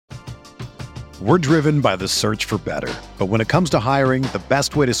We're driven by the search for better. But when it comes to hiring, the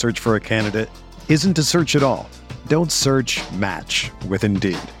best way to search for a candidate isn't to search at all. Don't search, match with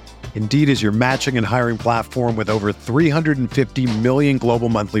Indeed. Indeed is your matching and hiring platform with over 350 million global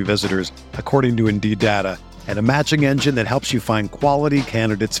monthly visitors, according to Indeed data, and a matching engine that helps you find quality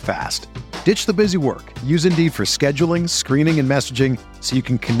candidates fast. Ditch the busy work. Use Indeed for scheduling, screening, and messaging so you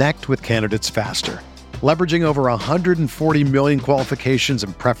can connect with candidates faster. Leveraging over 140 million qualifications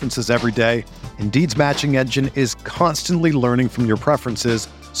and preferences every day, Indeed's matching engine is constantly learning from your preferences,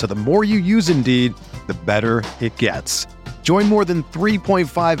 so the more you use Indeed, the better it gets. Join more than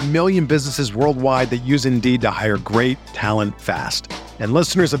 3.5 million businesses worldwide that use Indeed to hire great talent fast. And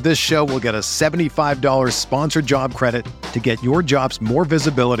listeners of this show will get a $75 sponsored job credit to get your jobs more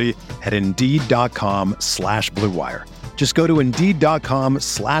visibility at Indeed.com/Blue Wire. Just go to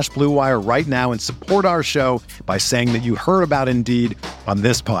Indeed.com/Blue Wire right now and support our show by saying that you heard about Indeed on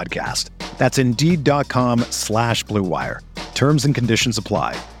this podcast. That's Indeed.com/Blue Wire. Terms and conditions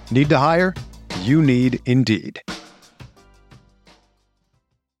apply. Need to hire? You need Indeed.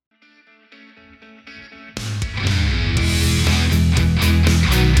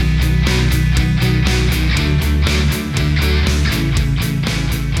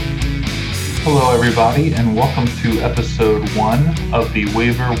 Hello, everybody, and welcome to episode 1 of the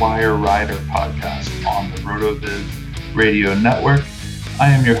Waiver Wire Rider podcast on the RotoViz Radio Network. I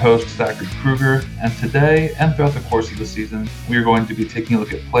am your host, Zachary Kruger, and today and throughout the course of the season, we are going to be taking a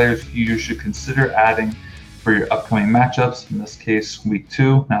look at players you should consider adding for your upcoming matchups, in this case, week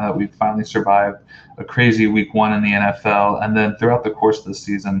 2, now that we've finally survived a crazy week 1 in the NFL, and then throughout the course of the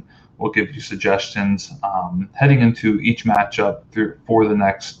season, we'll give you suggestions heading into each matchup for the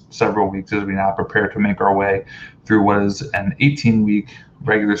next several weeks as we now prepare to make our way through what is an 18-week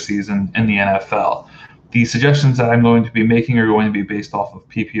regular season in the NFL. The suggestions that I'm going to be making are going to be based off of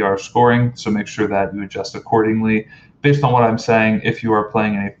PPR scoring, so make sure that you adjust accordingly. Based on what I'm saying, if you are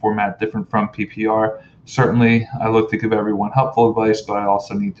playing in a format different from PPR, certainly I look to give everyone helpful advice, but I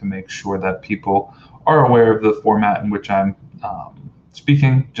also need to make sure that people are aware of the format in which I'm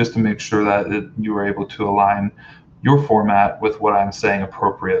speaking, just to make sure that you are able to align your format with what I'm saying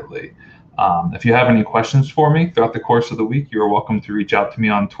appropriately. If you have any questions for me throughout the course of the week, you're welcome to reach out to me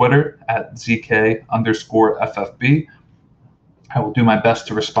on Twitter at ZK_FFB. I will do my best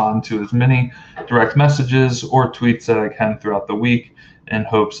to respond to as many direct messages or tweets that I can throughout the week in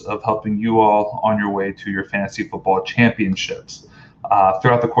hopes of helping you all on your way to your fantasy football championships.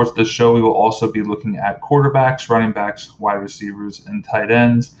 Throughout the course of this show, we will also be looking at quarterbacks, running backs, wide receivers, and tight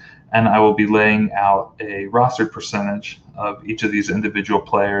ends, and I will be laying out a roster percentage of each of these individual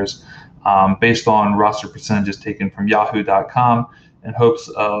players based on roster percentages taken from Yahoo.com in hopes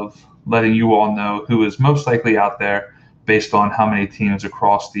of letting you all know who is most likely out there based on how many teams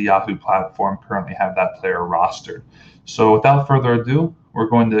across the Yahoo platform currently have that player rostered. So without further ado, we're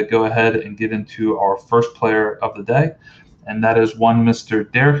going to go ahead and get into our first player of the day, and that is one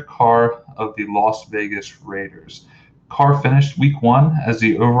Mr. Derek Carr of the Las Vegas Raiders. Carr finished week 1 as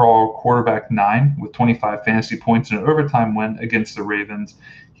the overall quarterback 9 with 25 fantasy points in an overtime win against the Ravens.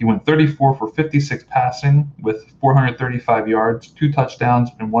 He went 34 for 56 passing with 435 yards, 2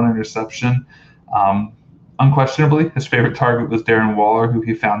 touchdowns, and 1 interception. Unquestionably, his favorite target was Darren Waller, who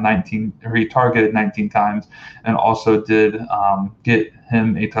he targeted 19 times, and also did get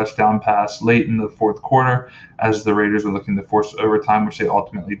him a touchdown pass late in the fourth quarter as the Raiders were looking to force overtime, which they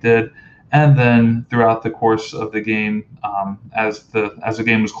ultimately did. And then throughout the course of the game, as the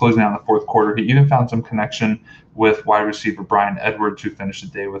game was closing out in the fourth quarter, he even found some connection with wide receiver Bryan Edwards, who finished the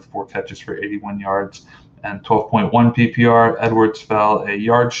day with 4 catches for 81 yards and 12.1 PPR. Edwards fell a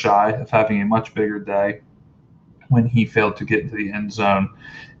yard shy of having a much bigger day when he failed to get into the end zone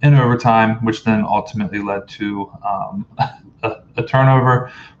in overtime, which then ultimately led to a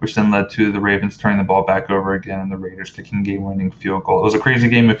turnover, which then led to the Ravens turning the ball back over again and the Raiders kicking game-winning field goal. It was a crazy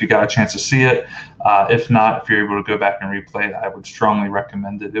game if you got a chance to see it. If not, if you're able to go back and replay it, I would strongly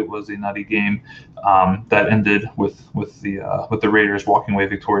recommend it. It was a nutty game that ended with the Raiders walking away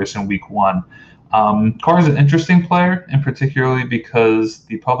victorious in week 1. Carr is an interesting player, and particularly because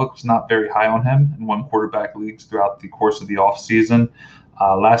the public was not very high on him in one quarterback leagues throughout the course of the offseason.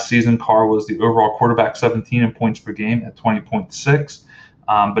 Last season, Carr was the overall quarterback 17 in points per game at 20.6.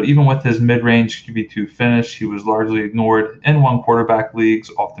 But even with his mid-range QB2 finish, he was largely ignored in one quarterback leagues,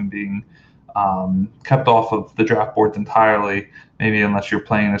 often being kept off of the draft boards entirely. Maybe unless you're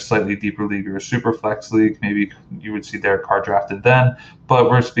playing in a slightly deeper league or a super flex league, maybe you would see Derek Carr drafted then. But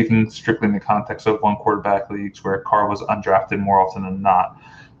we're speaking strictly in the context of one quarterback leagues where Carr was undrafted more often than not.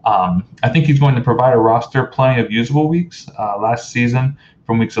 I think he's going to provide a roster plenty of usable weeks. Last season,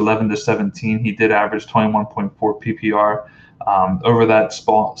 from weeks 11 to 17. He did average 21.4 PPR over that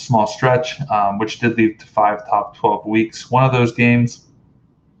small stretch, which did lead to 5 top 12 weeks. One of those games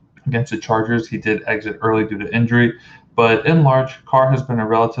against the Chargers, he did exit early due to injury. But in large, Carr has been a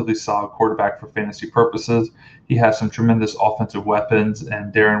relatively solid quarterback for fantasy purposes. He has some tremendous offensive weapons,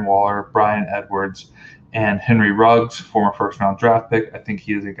 and Darren Waller, Bryan Edwards, and Henry Ruggs, former first-round draft pick. I think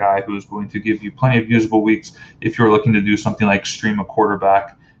he is a guy who is going to give you plenty of usable weeks if you're looking to do something like stream a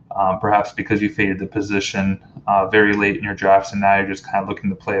quarterback, perhaps because you faded the position very late in your drafts, and now you're just kind of looking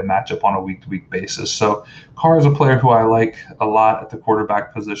to play a matchup on a week-to-week basis. So Carr is a player who I like a lot at the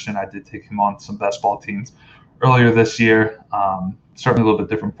quarterback position. I did take him on some best ball teams earlier this year. Certainly a little bit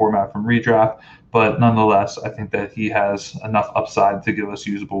different format from redraft, but nonetheless, I think that he has enough upside to give us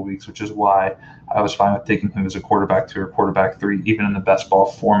usable weeks, which is why I was fine with taking him as a quarterback 2 or quarterback 3, even in the best ball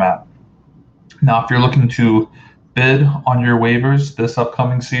format. Now, if you're looking to bid on your waivers this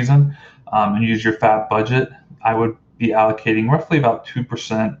upcoming season and use your FAB budget, I would be allocating roughly about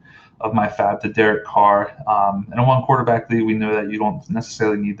 2% of my FAB to Derek Carr. In a one quarterback league, we know that you don't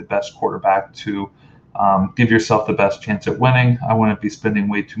necessarily need the best quarterback to give yourself the best chance at winning. I wouldn't be spending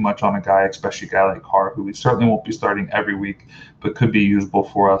way too much on a guy, especially a guy like Carr, who we certainly won't be starting every week, but could be usable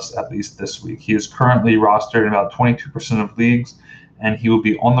for us at least this week. He is currently rostered in about 22% of leagues, and he will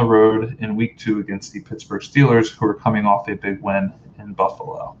be on the road in week 2 against the Pittsburgh Steelers, who are coming off a big win in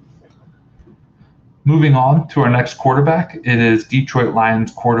Buffalo. Moving on to our next quarterback, it is Detroit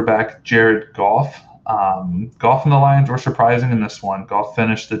Lions quarterback Jared Goff. Goff and the Lions were surprising in this one. Goff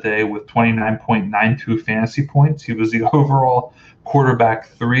finished the day with 29.92 fantasy points. He was the overall quarterback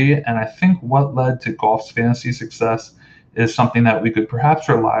 3, and I think what led to Goff's fantasy success is something that we could perhaps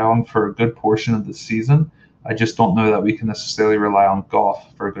rely on for a good portion of the season. I just don't know that we can necessarily rely on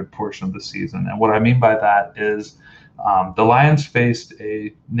Goff for a good portion of the season. And what I mean by that is the Lions faced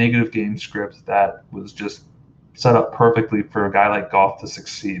a negative game script that was just set up perfectly for a guy like Goff to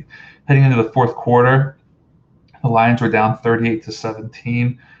succeed. Heading into the fourth quarter, the Lions were down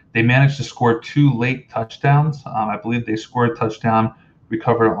 38-17. They managed to score 2 late touchdowns. I believe they scored a touchdown,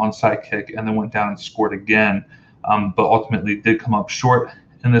 recovered an onside kick, and then went down and scored again, but ultimately did come up short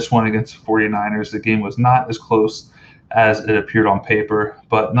in this one against the 49ers. The game was not as close as it appeared on paper,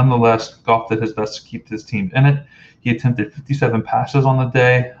 but nonetheless, Goff did his best to keep his team in it. He attempted 57 passes on the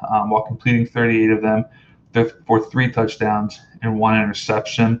day while completing 38 of them for 3 touchdowns and 1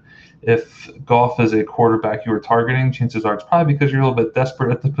 interception. If Goff is a quarterback you are targeting, chances are it's probably because you're a little bit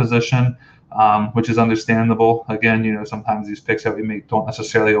desperate at the position, which is understandable. Again, sometimes these picks that we make don't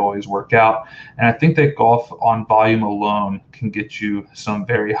necessarily always work out. And I think that Goff on volume alone can get you some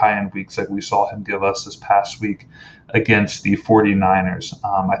very high-end weeks like we saw him give us this past week against the 49ers.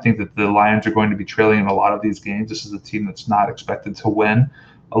 I think that the Lions are going to be trailing in a lot of these games. This is a team that's not expected to win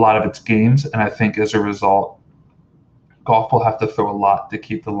a lot of its games, and I think as a result, Goff will have to throw a lot to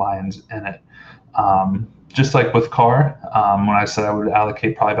keep the Lions in it. Just like with Carr, when I said I would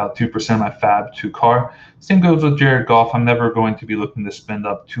allocate probably about 2% of my FAB to Carr, same goes with Jared Goff. I'm never going to be looking to spend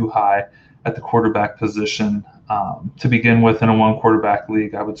up too high at the quarterback position. To begin with, in a one quarterback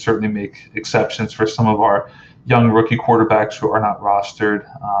league, I would certainly make exceptions for some of our young rookie quarterbacks who are not rostered.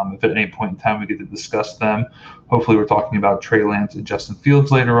 If at any point in time we get to discuss them, hopefully we're talking about Trey Lance and Justin Fields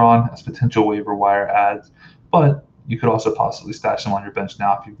later on as potential waiver wire adds. But you could also possibly stash them on your bench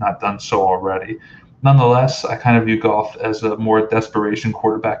now if you've not done so already. Nonetheless, I kind of view Goff as a more desperation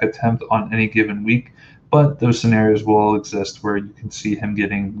quarterback attempt on any given week, but those scenarios will exist where you can see him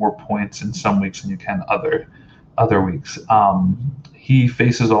getting more points in some weeks than you can other weeks. He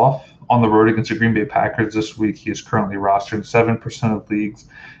faces off on the road against the Green Bay Packers this week. He is currently rostered in 7% of leagues.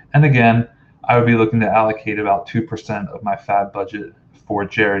 And again, I would be looking to allocate about 2% of my FAB budget for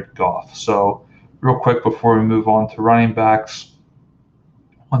Jared Goff. So real quick before we move on to running backs,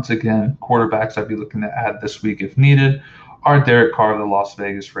 once again, quarterbacks I'd be looking to add this week if needed are Derek Carr of the Las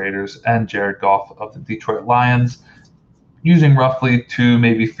Vegas Raiders and Jared Goff of the Detroit Lions, using roughly 2,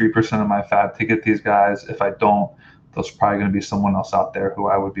 maybe 3% of my FAB to get these guys. If I don't, there's probably going to be someone else out there who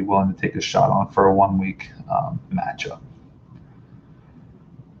I would be willing to take a shot on for a 1-week matchup.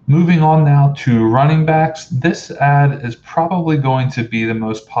 Moving on now to running backs. This ad is probably going to be the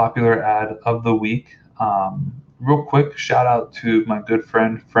most popular ad of the week. Real quick, shout out to my good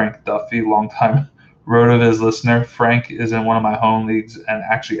friend Frank Duffy, longtime RotoViz listener. Frank is in one of my home leagues and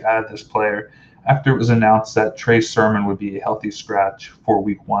actually added this player after it was announced that Trey Sermon would be a healthy scratch for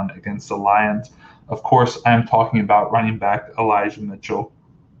week 1 against the Lions. Of course, I am talking about running back Elijah Mitchell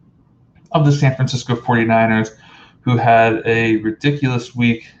of the San Francisco 49ers, who had a ridiculous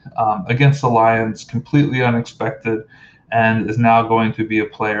week against the Lions, completely unexpected. and is now going to be a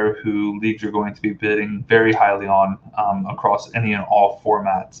player who leagues are going to be bidding very highly on across any and all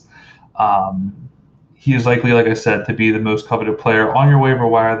formats. He is likely, like I said, to be the most coveted player on your waiver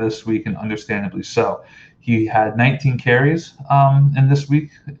wire this week, and understandably so. He had 19 carries in this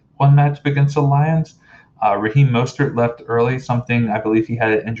week, one matchup against the Lions. Raheem Mostert left early, something I believe he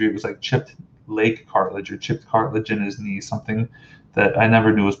had an injury. It was like chipped leg cartilage or chipped cartilage in his knee, something that I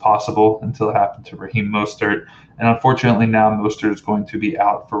never knew was possible until it happened to Raheem Mostert. And unfortunately now Mostert is going to be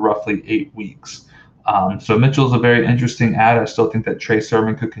out for roughly 8 weeks. So Mitchell's a very interesting add. I still think that Trey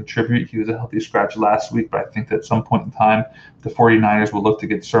Sermon could contribute. He was a healthy scratch last week, but I think that at some point in time, the 49ers will look to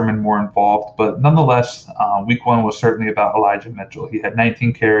get Sermon more involved. But nonetheless, week 1 was certainly about Elijah Mitchell. He had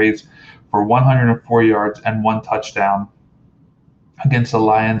 19 carries for 104 yards and 1 touchdown against the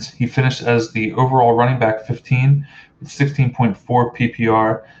Lions. He finished as the overall running back 15 with 16.4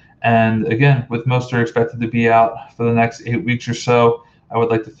 PPR. And again, with Mostert expected to be out for the next 8 weeks or so, I would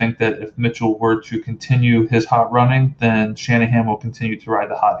like to think that if Mitchell were to continue his hot running, then Shanahan will continue to ride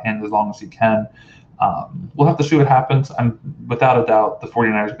the hot hand as long as he can. We'll have to see what happens. Without a doubt, the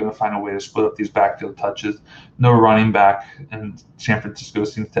 49ers are going to find a way to split up these backfield touches. No running back in San Francisco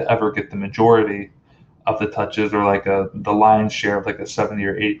seems to ever get the majority of the touches, or like the lion's share of like a 70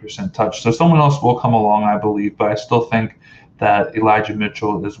 or 80% touch. So someone else will come along, I believe, but I still think that Elijah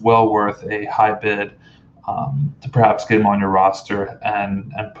Mitchell is well worth a high bid to perhaps get him on your roster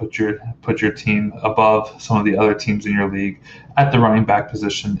and put your team above some of the other teams in your league at the running back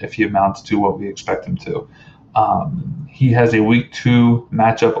position if he amounts to what we expect him to. He has a week 2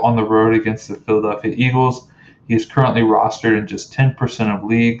 matchup on the road against the Philadelphia Eagles. He is currently rostered in just 10% of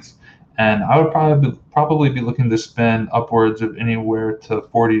leagues, and I would probably be looking to spend upwards of anywhere to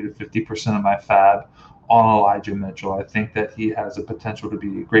 40 to 50% of my fab on Elijah Mitchell. I think that he has a potential to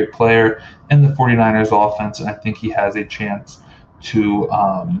be a great player in the 49ers offense, and I think he has a chance to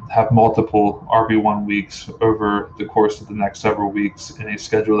have multiple RB1 weeks over the course of the next several weeks in a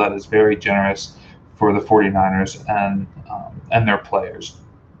schedule that is very generous for the 49ers and their players.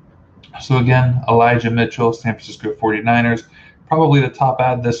 So again, Elijah Mitchell, San Francisco 49ers, probably the top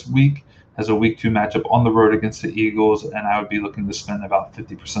ad this week, has a week 2 matchup on the road against the Eagles, and I would be looking to spend about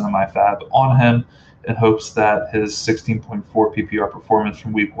 50% of my fab on him in hopes that his 16.4 PPR performance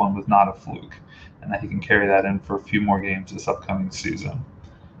from week 1 was not a fluke, and that he can carry that in for a few more games this upcoming season.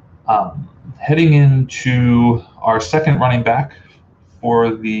 Heading into our second running back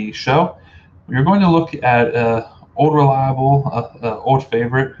for the show, we're going to look at an old reliable, old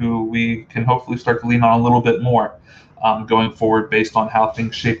favorite who we can hopefully start to lean on a little bit more going forward based on how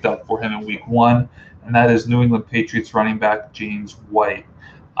things shaped up for him in week 1, and that is New England Patriots running back James White.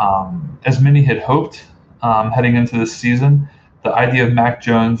 As many had hoped heading into this season, the idea of Mac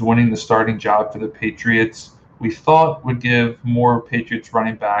Jones winning the starting job for the Patriots, we thought would give more Patriots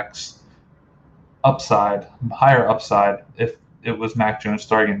running backs higher upside if it was Mac Jones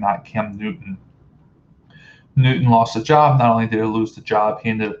starting and not Cam Newton. Newton lost the job. Not only did he lose the job, he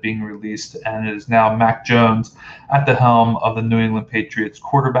ended up being released, and it is now Mac Jones at the helm of the New England Patriots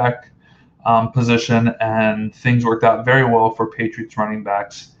quarterback position, and things worked out very well for Patriots running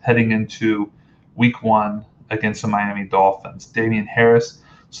backs heading into week 1 against the Miami Dolphins. Damian Harris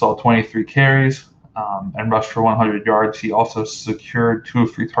saw 23 carries and rushed for 100 yards. He also secured 2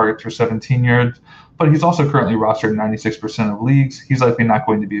 of 3 targets for 17 yards, but he's also currently rostered in 96% of leagues. He's likely not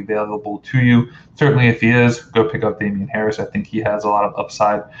going to be available to you. Certainly if he is, go pick up Damian Harris. I think he has a lot of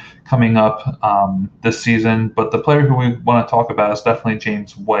upside coming up this season, but the player who we want to talk about is definitely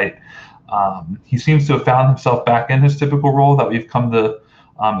James White. He seems to have found himself back in his typical role that we've come to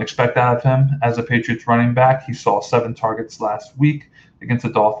expect out of him as a Patriots running back. He saw 7 targets last week against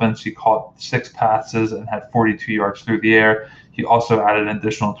the Dolphins. He caught 6 passes and had 42 yards through the air. He also added an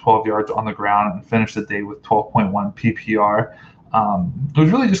additional 12 yards on the ground and finished the day with 12.1 PPR. It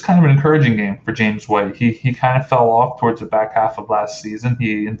was really just kind of an encouraging game for James White. He kind of fell off towards the back half of last season.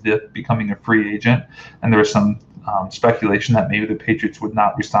 He ended up becoming a free agent, and there was some speculation that maybe the Patriots would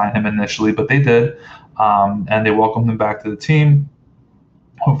not re-sign him initially, but they did, and they welcomed him back to the team,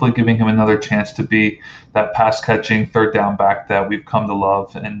 hopefully giving him another chance to be that pass-catching third down back that we've come to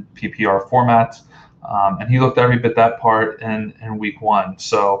love in PPR formats. And he looked every bit that part in week 1.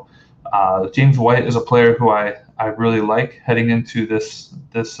 So James White is a player who I really like heading into this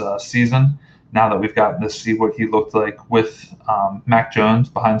season, now that we've gotten to see what he looked like with Mac Jones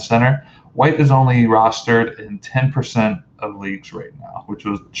behind center. White is only rostered in 10% of leagues right now, which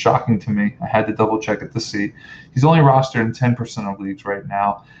was shocking to me. I had to double check it to see. He's only rostered in 10% of leagues right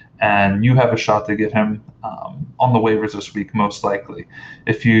now, and you have a shot to get him on the waivers this week, most likely.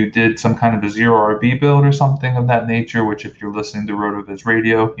 If you did some kind of a zero RB build or something of that nature, which if you're listening to RotoViz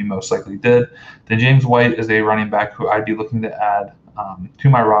Radio, you most likely did, then James White is a running back who I'd be looking to add to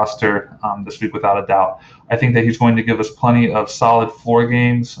my roster this week without a doubt. I think that he's going to give us plenty of solid floor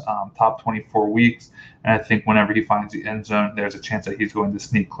games, top 24 weeks, and I think whenever he finds the end zone, there's a chance that he's going to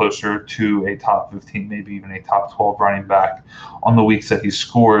sneak closer to a top 15, maybe even a top 12 running back on the weeks that he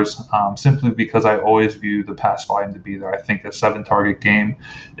scores, simply because I always view the pass volume to be there. I think a 7-target game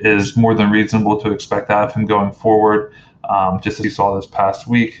is more than reasonable to expect out of him going forward. Just as you saw this past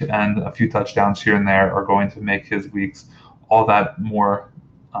week, and a few touchdowns here and there are going to make his weeks all that more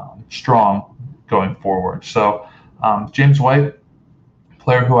strong going forward. So James White,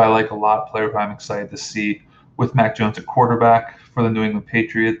 player who I like a lot, player who I'm excited to see with Mac Jones at quarterback for the New England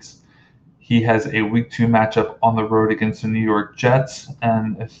Patriots. He has a Week 2 matchup on the road against the New York Jets,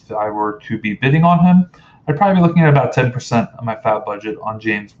 and if I were to be bidding on him, I'd probably be looking at about 10% of my fab budget on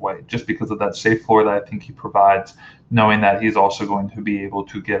James White, just because of that safe floor that I think he provides, knowing that he's also going to be able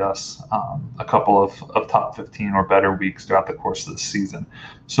to get us a couple of top 15 or better weeks throughout the course of the season.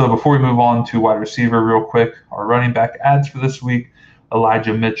 So before we move on to wide receiver real quick, our running back ads for this week: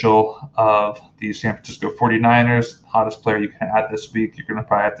 Elijah Mitchell of the San Francisco 49ers, hottest player you can add this week. You're going to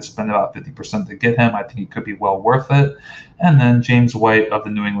probably have to spend about 50% to get him. I think he could be well worth it. And then James White of the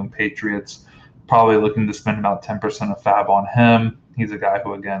New England Patriots, probably looking to spend about 10% of fab on him. He's a guy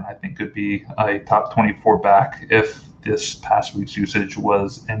who, again, I think could be a top 24 back if this past week's usage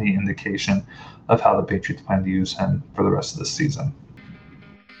was any indication of how the Patriots plan to use him for the rest of the season.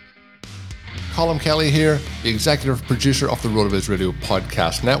 Colm Kelly here, the executive producer of the RotoViz Radio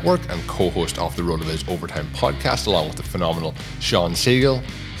Podcast Network and co-host of the RotoViz Overtime Podcast, along with the phenomenal Sean Siegel.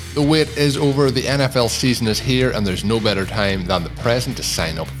 The wait is over, the NFL season is here, and there's no better time than the present to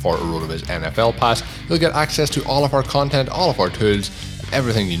sign up for a RotoViz NFL Pass. You'll get access to all of our content, all of our tools, and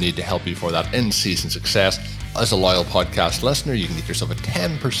everything you need to help you for that in-season success. As a loyal podcast listener, you can get yourself a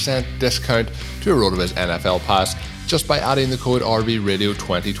 10% discount to a RotoViz NFL Pass just by adding the code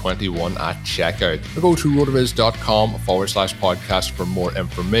RVRadio2021 at checkout. Or go to rotoviz.com/podcast for more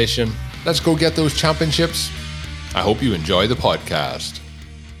information. Let's go get those championships. I hope you enjoy the podcast.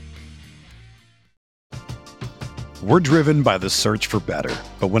 We're driven by the search for better.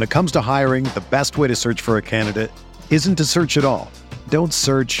 But when it comes to hiring, the best way to search for a candidate isn't to search at all. Don't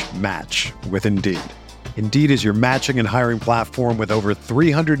search, match with Indeed. Indeed is your matching and hiring platform with over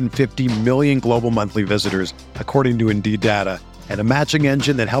 350 million global monthly visitors, according to Indeed data, and a matching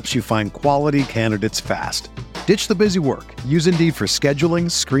engine that helps you find quality candidates fast. Ditch the busy work. Use Indeed for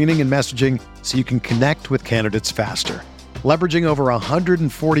scheduling, screening, and messaging so you can connect with candidates faster. Leveraging over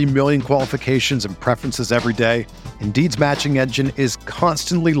 140 million qualifications and preferences every day, Indeed's matching engine is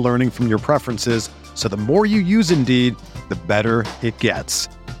constantly learning from your preferences, so the more you use Indeed, the better it gets.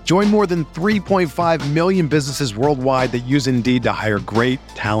 Join more than 3.5 million businesses worldwide that use Indeed to hire great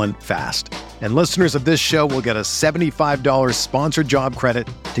talent fast. And listeners of this show will get a $75 sponsored job credit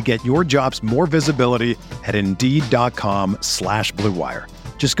to get your jobs more visibility at Indeed.com/Blue Wire.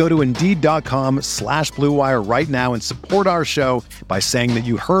 Just go to Indeed.com/Blue Wire right now and support our show by saying that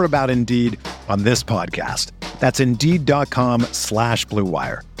you heard about Indeed on this podcast. That's Indeed.com/Blue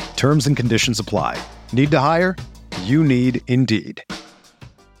Wire. Terms and conditions apply. Need to hire? You need Indeed.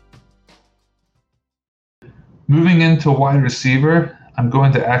 Moving into wide receiver, I'm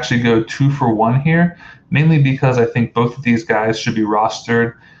going to actually go 2 for 1 here, mainly because I think both of these guys should be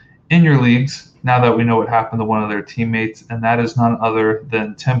rostered in your leagues now that we know what happened to one of their teammates, and that is none other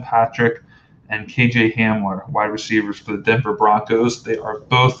than Tim Patrick and KJ Hamler, wide receivers for the Denver Broncos. They are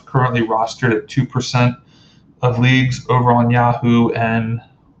both currently rostered at 2% of leagues over on Yahoo, and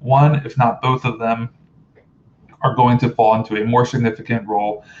one, if not both of them, are going to fall into a more significant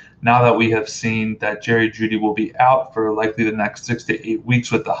role now that we have seen that Jerry Jeudy will be out for likely the next 6 to 8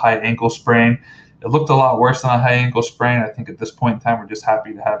 weeks with the high ankle sprain. It looked a lot worse than a high ankle sprain. I think at this point in time, we're just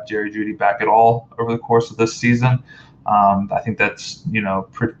happy to have Jerry Jeudy back at all over the course of this season. I think that's,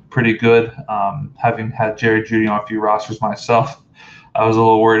 pretty good. Having had Jerry Jeudy on a few rosters myself, I was a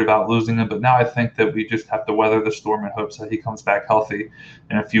little worried about losing him, but now I think that we just have to weather the storm in hopes that he comes back healthy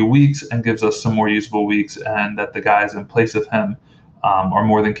in a few weeks and gives us some more usable weeks, and that the guys in place of him are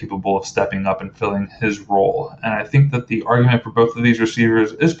more than capable of stepping up and filling his role. And I think that the argument for both of these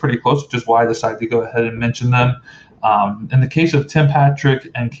receivers is pretty close, which is why I decided to go ahead and mention them. In the case of Tim Patrick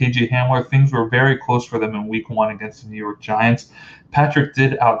and KJ Hamler, things were very close for them in week 1 against the New York Giants. Patrick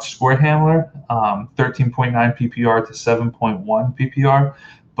did outscore Hamler, 13.9 PPR to 7.1 PPR,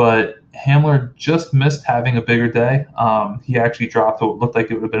 but Hamler just missed having a bigger day. He actually dropped what looked like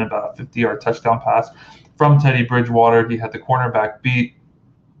it would have been about a 50-yard touchdown pass from Teddy Bridgewater. He had the cornerback beat.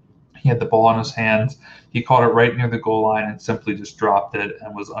 He had the ball in his hands. He caught it right near the goal line and simply just dropped it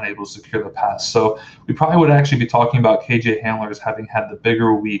and was unable to secure the pass. So we probably would actually be talking about KJ Hamler as having had the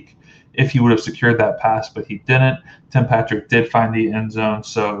bigger week if he would have secured that pass, but he didn't. Tim Patrick did find the end zone,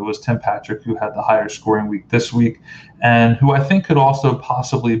 so it was Tim Patrick who had the higher scoring week this week, and who I think could also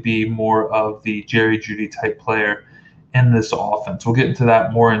possibly be more of the Jerry Jeudy type player in this offense. We'll get into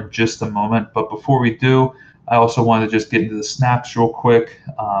that more in just a moment, but before we do, I also wanted to just get into the snaps real quick.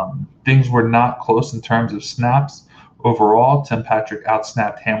 Things were not close in terms of snaps. Overall, Tim Patrick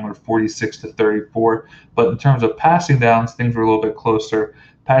outsnapped Hamler 46-34, but in terms of passing downs, things were a little bit closer.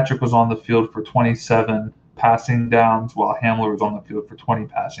 Patrick was on the field for 27 passing downs, while Hamler was on the field for 20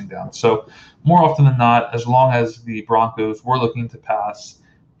 passing downs. So more often than not, as long as the Broncos were looking to pass,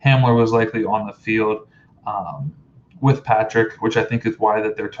 Hamler was likely on the field with Patrick, which I think is why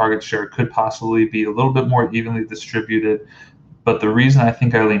that their target share could possibly be a little bit more evenly distributed. But the reason I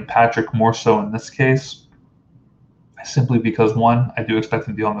think I lean Patrick more so in this case is simply because, one, I do expect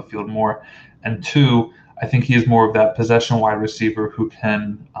him to be on the field more, and two, I think he is more of that possession wide receiver who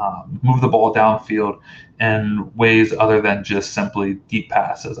can move the ball downfield in ways other than just simply deep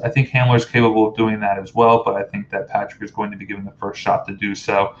passes. I think Hamler is capable of doing that as well, but I think that Patrick is going to be given the first shot to do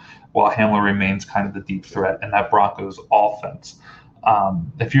so, while Hamler remains kind of the deep threat in that Broncos offense.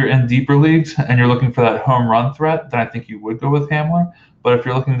 If you're in deeper leagues and you're looking for that home run threat, then I think you would go with Hamler. But if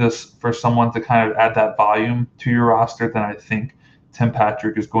you're looking for someone to kind of add that volume to your roster, then I think Tim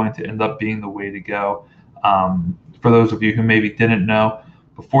Patrick is going to end up being the way to go. For those of you who maybe didn't know,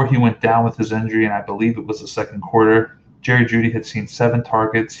 before he went down with his injury, and I believe it was the second quarter, Jerry Jeudy had seen 7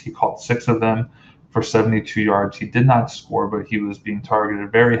 targets. He caught 6 of them for 72 yards. He did not score, but he was being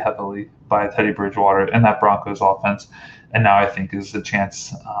targeted very heavily by Teddy Bridgewater and that Broncos offense. And now I think is a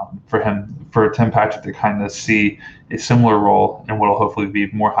chance for Tim Patrick to kind of see a similar role in what will hopefully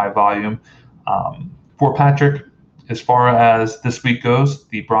be more high volume. For Patrick, as far as this week goes,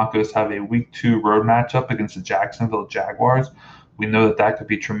 the Broncos have a week 2 road matchup against the Jacksonville Jaguars. We know that could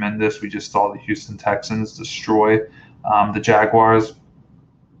be tremendous. We just saw the Houston Texans destroy the Jaguars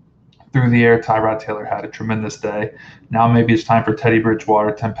through the air. Tyrod Taylor had a tremendous day. Now maybe it's time for Teddy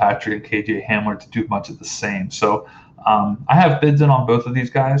Bridgewater, Tim Patrick, and KJ Hamler to do much of the same. So I have bids in on both of these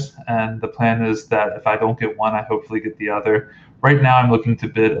guys, and the plan is that if I don't get one, I hopefully get the other. Right now, I'm looking to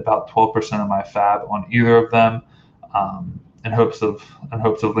bid about 12% of my fab on either of them, in hopes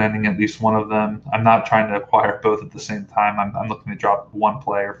of landing at least one of them. I'm not trying to acquire both at the same time. I'm looking to drop one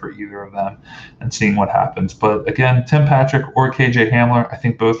player for either of them and seeing what happens. But again, Tim Patrick or KJ Hamler, I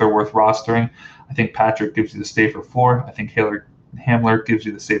think both are worth rostering. I think Patrick gives you the safer floor. I think Hamler gives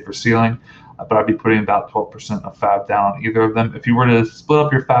you the safer ceiling. But I'd be putting about 12% of fab down on either of them. If you were to split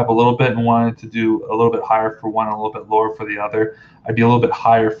up your fab a little bit and wanted to do a little bit higher for one and a little bit lower for the other, I'd be a little bit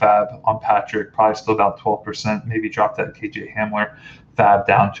higher fab on Patrick, probably still about 12%, maybe drop that KJ Hamler fab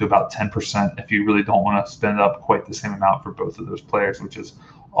down to about 10% if you really don't want to spend up quite the same amount for both of those players, which is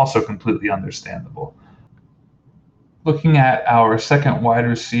also completely understandable. Looking at our second wide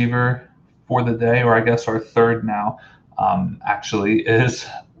receiver for the day, or I guess our third now, actually, is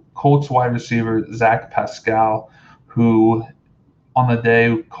Colts wide receiver Zach Pascal, who on the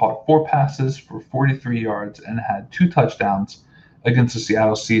day caught 4 passes for 43 yards and had 2 touchdowns against the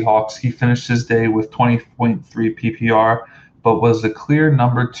Seattle Seahawks. He finished his day with 20.3 PPR, but was the clear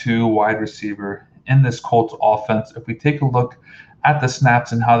number 2 wide receiver in this Colts offense. If we take a look at the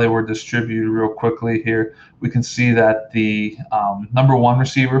snaps and how they were distributed real quickly here, we can see that the number 1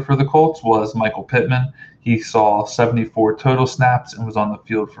 receiver for the Colts was Michael Pittman. He saw 74 total snaps and was on the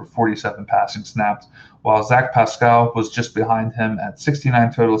field for 47 passing snaps, while Zach Pascal was just behind him at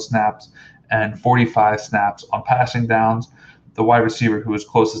 69 total snaps and 45 snaps on passing downs. The wide receiver who was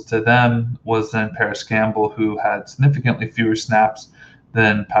closest to them was then Paris Campbell, who had significantly fewer snaps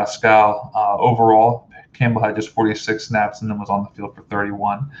than Pascal. Overall, Campbell had just 46 snaps and then was on the field for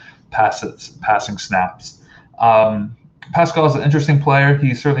 31 passing snaps. Pascal is an interesting player.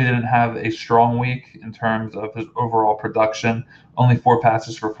 He certainly didn't have a strong week in terms of his overall production. Only 4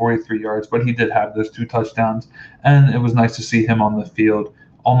 passes for 43 yards, but he did have those 2 touchdowns, and it was nice to see him on the field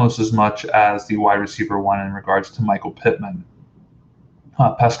almost as much as the wide receiver 1 in regards to Michael Pittman.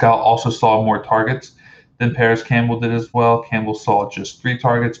 Pascal also saw more targets than Paris Campbell did as well. Campbell saw just 3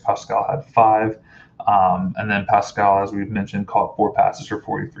 targets. Pascal had 5. And then Pascal, as we've mentioned, caught 4 passes for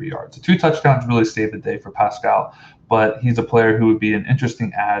 43 yards. The 2 touchdowns really saved the day for Pascal, but he's a player who would be an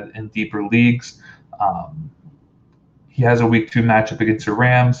interesting add in deeper leagues. He has a week 2 matchup against the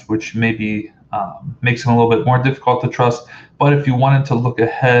Rams, which maybe makes him a little bit more difficult to trust. But if you wanted to look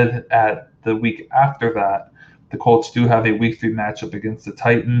ahead at the week after that, the Colts do have a week 3 matchup against the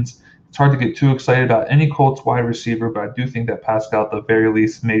Titans. It's hard to get too excited about any Colts wide receiver, but I do think that Pascal, at the very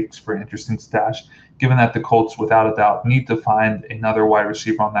least, makes for an interesting stash, given that the Colts, without a doubt, need to find another wide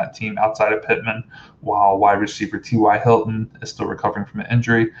receiver on that team outside of Pittman, while wide receiver T.Y. Hilton is still recovering from an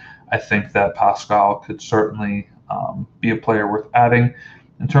injury. I think that Pascal could certainly be a player worth adding.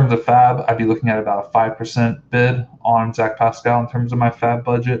 In terms of fab, I'd be looking at about a 5% bid on Zach Pascal in terms of my fab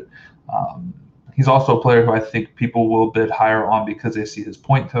budget. He's also a player who I think people will bid higher on because they see his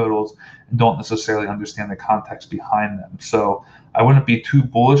point totals and don't necessarily understand the context behind them. So I wouldn't be too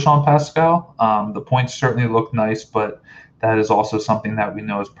bullish on Pascal. The points certainly look nice, but that is also something that we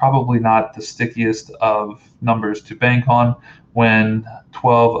know is probably not the stickiest of numbers to bank on when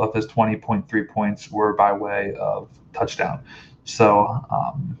 12 of his 20.3 points were by way of touchdown. So,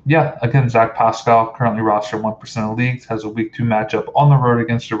 again, Zach Pascal, currently rostered 1% of leagues, has a week 2 matchup on the road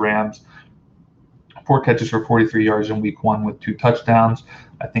against the Rams. 4 catches for 43 yards in week 1 with 2 touchdowns.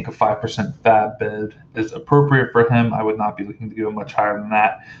 I think a 5% fab bid is appropriate for him. I would not be looking to go much higher than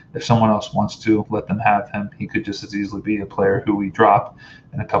that. If someone else wants to, let them have him. He could just as easily be a player who we drop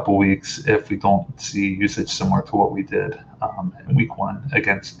in a couple weeks if we don't see usage similar to what we did in week 1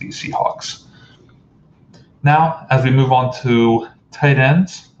 against the Seahawks. Now, as we move on to tight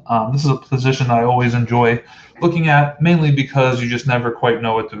ends, this is a position I always enjoy looking at, mainly because you just never quite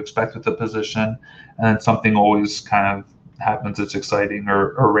know what to expect with the position, and something always kind of happens that's exciting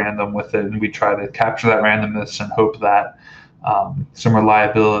or random with it, and we try to capture that randomness and hope that some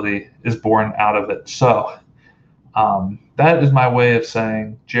reliability is born out of it. So that is my way of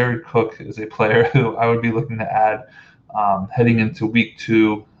saying Jared Cook is a player who I would be looking to add heading into week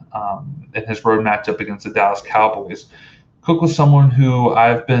 2 in his road matchup against the Dallas Cowboys. Cook was someone who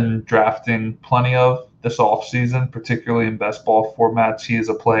I've been drafting plenty of this offseason, particularly in best ball formats. He is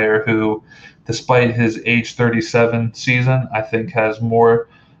a player who, despite his age 37 season, I think has more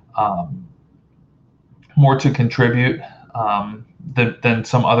to contribute than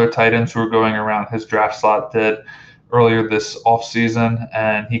some other tight ends who are going around his draft slot did earlier this offseason.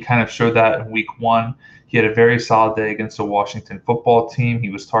 And he kind of showed that in week 1. He had a very solid day against the Washington football team. He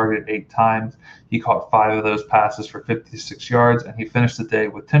was targeted 8 times. He caught 5 of those passes for 56 yards, and he finished the day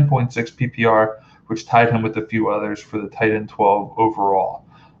with 10.6 PPR, which tied him with a few others for the tight end 12 overall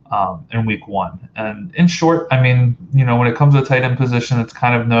in week 1. And in short, I mean, when it comes to the tight end position, it's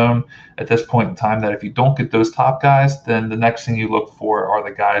kind of known at this point in time that if you don't get those top guys, then the next thing you look for are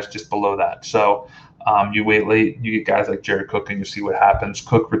the guys just below that. So you wait late, you get guys like Jared Cook, and you see what happens.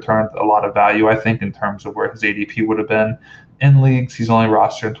 Cook returned a lot of value, I think, in terms of where his ADP would have been in leagues. He's only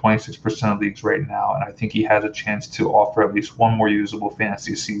rostered in 26% of leagues right now, and I think he has a chance to offer at least one more usable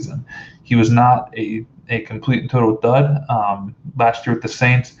fantasy season. He was not a complete and total dud. Last year with the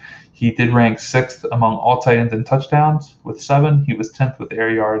Saints, he did rank 6th among all tight ends in touchdowns with 7. He was 10th with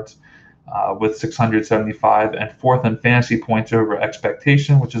air yards with 675, and 4th in fantasy points over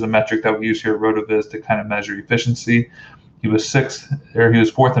expectation, which is a metric that we use here at RotoViz to kind of measure efficiency. He was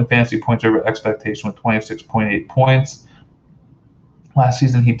 4th in fantasy points over expectation with 26.8 points. Last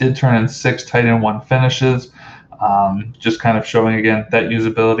season, he did turn in 6 tight end 1 finishes, just kind of showing, again, that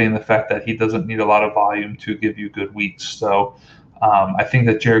usability and the fact that he doesn't need a lot of volume to give you good weeks. So I think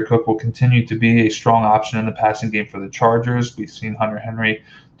that Jared Cook will continue to be a strong option in the passing game for the Chargers. We've seen Hunter Henry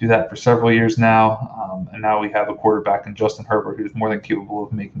do that for several years now, and now we have a quarterback in Justin Herbert who's more than capable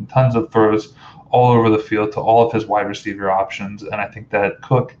of making tons of throws all over the field to all of his wide receiver options. And I think that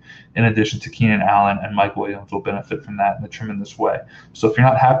Cook, in addition to Keenan Allen and Mike Williams, will benefit from that in a tremendous way. So if you're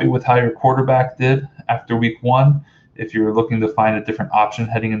not happy with how your quarterback did after week 1, if you're looking to find a different option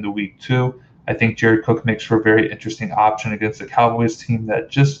heading into week 2, I think Jared Cook makes for a very interesting option against the Cowboys team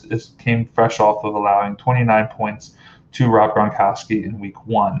that just came fresh off of allowing 29 points to Rob Gronkowski in week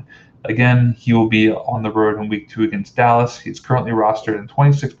 1. Again, he will be on the road in week 2 against Dallas. He's currently rostered in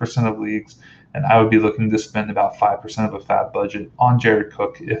 26% of leagues, and I would be looking to spend about 5% of a fab budget on Jared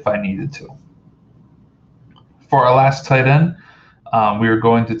Cook if I needed to. For our last tight end, we are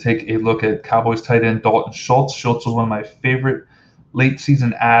going to take a look at Cowboys tight end Dalton Schultz. Schultz was one of my favorite late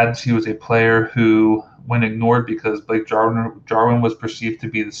season ads. He was a player who, when ignored because Blake Jarwin was perceived to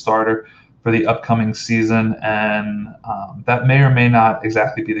be the starter for the upcoming season, and that may or may not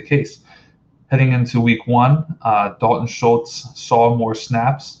exactly be the case. Heading into week 1, Dalton Schultz saw more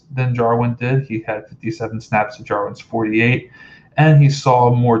snaps than Jarwin did. He had 57 snaps to Jarwin's 48, and he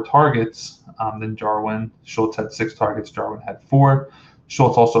saw more targets than Jarwin. Schultz had 6 targets, Jarwin had 4.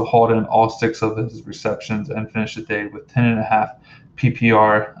 Schultz also hauled in all 6 of his receptions and finished the day with 10.5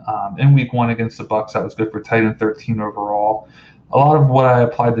 PPR in week 1 against the Bucs. That was good for tight end 13 overall. A lot of what I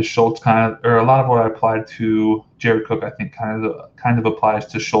applied to Schultz a lot of what I applied to Jared Cook, I think kind of applies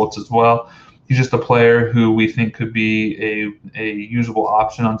to Schultz as well. He's just a player who we think could be a usable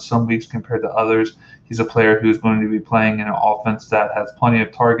option on some weeks compared to others. He's a player who's going to be playing in an offense that has plenty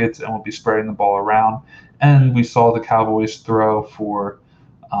of targets and will be spreading the ball around. And we saw the Cowboys throw for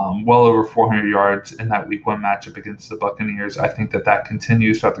well over 400 yards in that week 1 matchup against the Buccaneers. I think that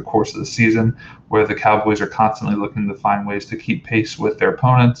continues throughout the course of the season, where the Cowboys are constantly looking to find ways to keep pace with their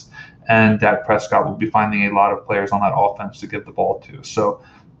opponents, and Dak Prescott will be finding a lot of players on that offense to give the ball to. So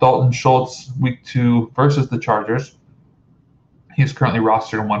Dalton Schultz, week 2 versus the Chargers. He's currently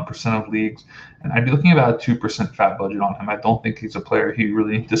rostered in 1% of leagues, and I'd be looking at about a 2% fat budget on him. I don't think he's a player you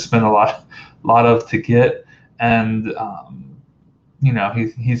really need to spend a lot of to get, and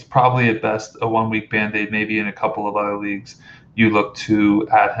he's probably at best a 1-week Band-Aid. Maybe in a couple of other leagues you look to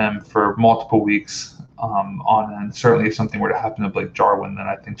add him for multiple weeks on, and certainly if something were to happen to Blake Jarwin, then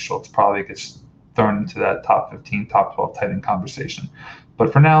I think Schultz probably gets thrown into that top 15, top 12 tight end conversation.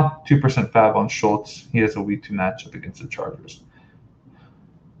 But for now, 2% fab on Schultz. He has a week 2 matchup against the Chargers.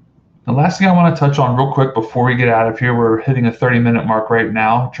 The last thing I want to touch on real quick before we get out of here, we're hitting a 30-minute mark right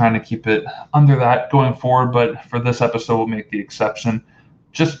now, trying to keep it under that going forward, but for this episode, we'll make the exception.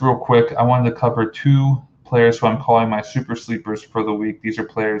 Just real quick, I wanted to cover 2 players who I'm calling my super sleepers for the week. These are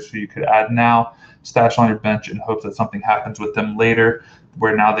players who you could add now, stash on your bench in hopes that something happens with them later,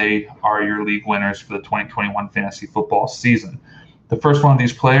 where now they are your league winners for the 2021 fantasy football season. The first one of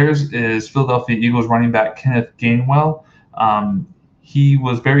these players is Philadelphia Eagles running back Kenneth Gainwell. He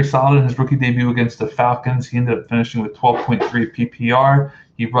was very solid in his rookie debut against the Falcons. He ended up finishing with 12.3 PPR.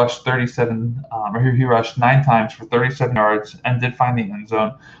 He rushed 9 times for 37 yards and did find the end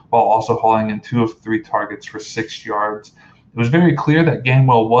zone, while also hauling in 2 of 3 targets for 6 yards. It was very clear that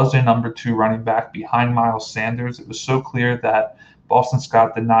Gainwell was a number 2 running back behind Miles Sanders. It was so clear that Boston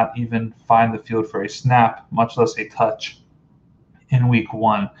Scott did not even find the field for a snap, much less a touch, in week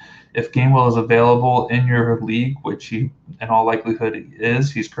 1. If Gainwell is available in your league, which he in all likelihood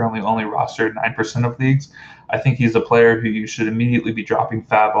is, he's currently only rostered in 9% of leagues. I think he's a player who you should immediately be dropping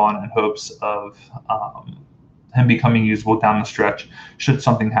fab on in hopes of him becoming usable down the stretch should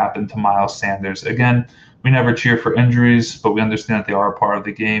something happen to Miles Sanders. Again, we never cheer for injuries, but we understand that they are a part of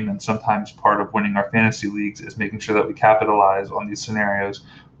the game, and sometimes part of winning our fantasy leagues is making sure that we capitalize on these scenarios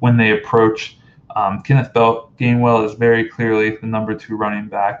when they approach. Kenneth Gainwell is very clearly the number 2 running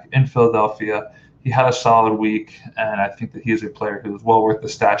back in Philadelphia. He had a solid week, and I think that he is a player who is well worth the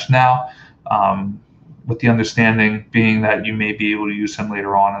stash now, with the understanding being that you may be able to use him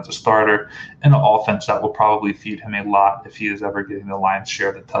later on as a starter in an offense that will probably feed him a lot if he is ever getting the lion's share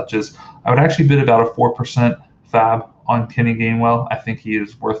of the touches. I would actually bid about a 4% fab on Kenny Gainwell. I think he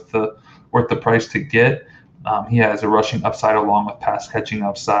is worth the price to get. He has a rushing upside along with pass catching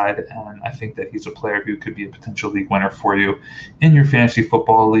upside, and I think that he's a player who could be a potential league winner for you in your fantasy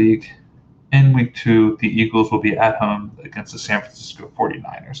football league. In week 2, the Eagles will be at home against the San Francisco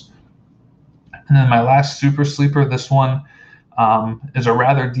 49ers. And then my last super sleeper, this one is a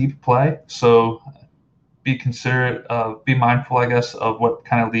rather deep play, so be mindful, I guess, of what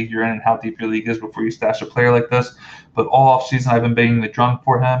kind of league you're in and how deep your league is before you stash a player like this. But all offseason, I've been banging the drum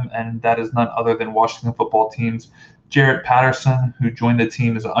for him, and that is none other than Washington football team's Jarrett Patterson, who joined the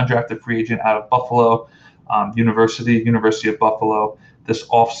team as an undrafted free agent out of Buffalo University of Buffalo this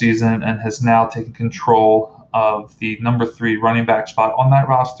offseason, and has now taken control of the number 3 running back spot on that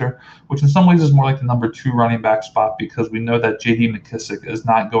roster, which in some ways is more like the number 2 running back spot, because we know that J.D. McKissic is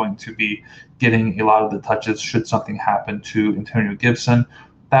not going to be getting a lot of the touches should something happen to Antonio Gibson.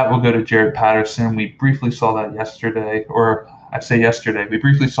 That will go to Jarrett Patterson. We briefly saw that yesterday, we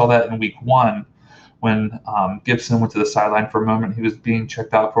briefly saw that in week 1 when Gibson went to the sideline for a moment. He was being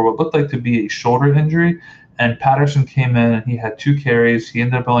checked out for what looked like to be a shoulder injury, and Patterson came in and he had 2 carries. He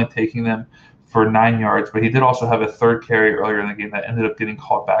ended up only taking them for 9 yards, but he did also have a 3rd carry earlier in the game that ended up getting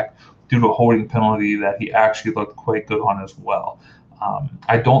called back due to a holding penalty that he actually looked quite good on as well.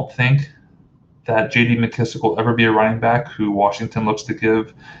 I don't think that J.D. McKissic will ever be a running back who Washington looks to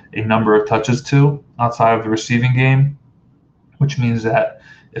give a number of touches to outside of the receiving game, which means that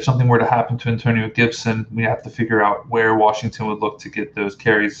if something were to happen to Antonio Gibson, we have to figure out where Washington would look to get those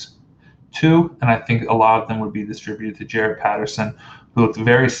carries 2, and I think a lot of them would be distributed to Jaret Patterson, who looked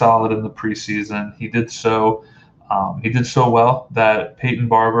very solid in the preseason. He did so well that Peyton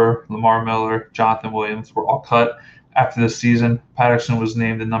Barber, Lamar Miller, Jonathan Williams were all cut after the season. Patterson was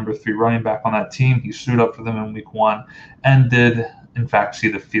named the number 3 running back on that team. He suited up for them in week 1 and did, in fact, see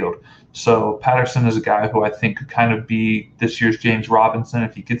the field. So Patterson is a guy who I think could kind of be this year's James Robinson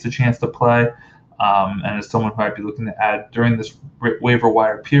if he gets a chance to play, and is someone who I'd be looking to add during this waiver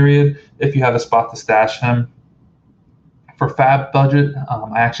wire period if you have a spot to stash him. For fab budget,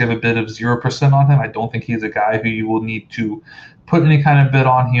 I actually have a bid of 0% on him. I don't think he's a guy who you will need to put any kind of bid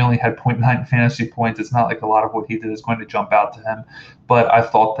on. He only had 0.9 fantasy points. It's not like a lot of what he did is going to jump out to him, but I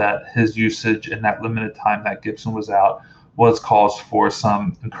thought that his usage in that limited time that Gibson was out was cause for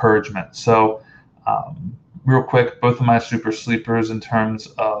some encouragement. So real quick, both of my super sleepers in terms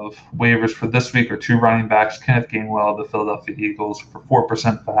of waivers for this week are 2 running backs, Kenneth Gainwell of the Philadelphia Eagles for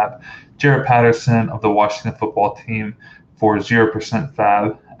 4% fab, Jaret Patterson of the Washington football team for 0%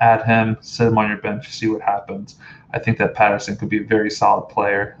 fab. Add him, sit him on your bench, see what happens. I think that Patterson could be a very solid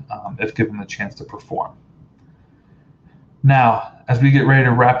player if given the chance to perform. Now, as we get ready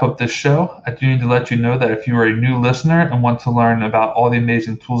to wrap up this show, I do need to let you know that if you are a new listener and want to learn about all the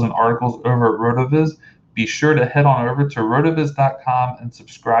amazing tools and articles over at RotoViz, be sure to head on over to rotoviz.com and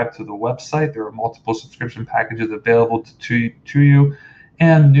subscribe to the website. There are multiple subscription packages available to you,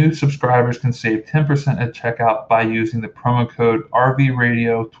 and new subscribers can save 10% at checkout by using the promo code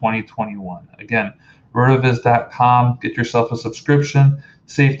RVRadio2021. Again, rotoviz.com, get yourself a subscription,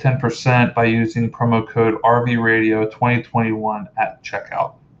 save 10% by using promo code RVRadio2021 at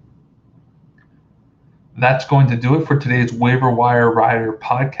checkout. That's going to do it for today's Waiver Wire Rider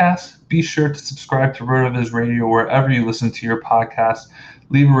podcast. Be sure to subscribe to RotoViz Radio wherever you listen to your podcast.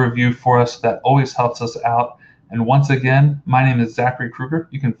 Leave a review for us. That always helps us out. And once again, my name is Zachary Kruger.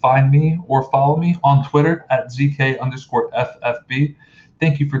 You can find me or follow me on Twitter at ZK_FFB.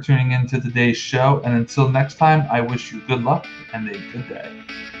 Thank you for tuning in to today's show. And until next time, I wish you good luck and a good day.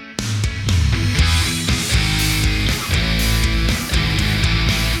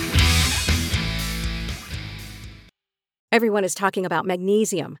 Everyone is talking about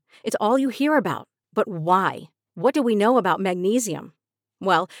magnesium. It's all you hear about. But why? What do we know about magnesium?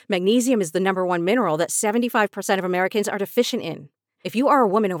 Well, magnesium is the #1 mineral that 75% of Americans are deficient in. If you are a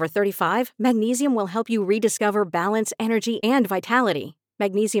woman over 35, magnesium will help you rediscover balance, energy, and vitality.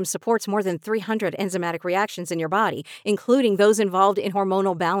 Magnesium supports more than 300 enzymatic reactions in your body, including those involved in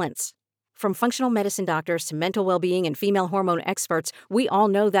hormonal balance. From functional medicine doctors to mental well-being and female hormone experts, we all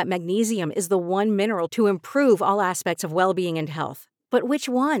know that magnesium is the one mineral to improve all aspects of well-being and health. But which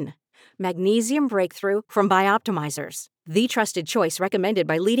one? Magnesium Breakthrough from Bioptimizers, the trusted choice recommended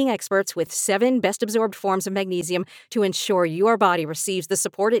by leading experts with 7 best-absorbed forms of magnesium to ensure your body receives the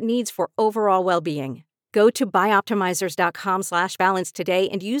support it needs for overall well-being. Go to bioptimizers.com/balance today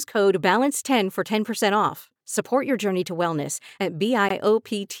and use code BALANCE10 for 10% off. Support your journey to wellness at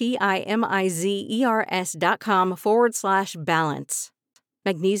bioptimizers.com/balance.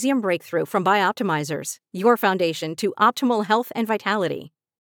 Magnesium Breakthrough from Bioptimizers, your foundation to optimal health and vitality.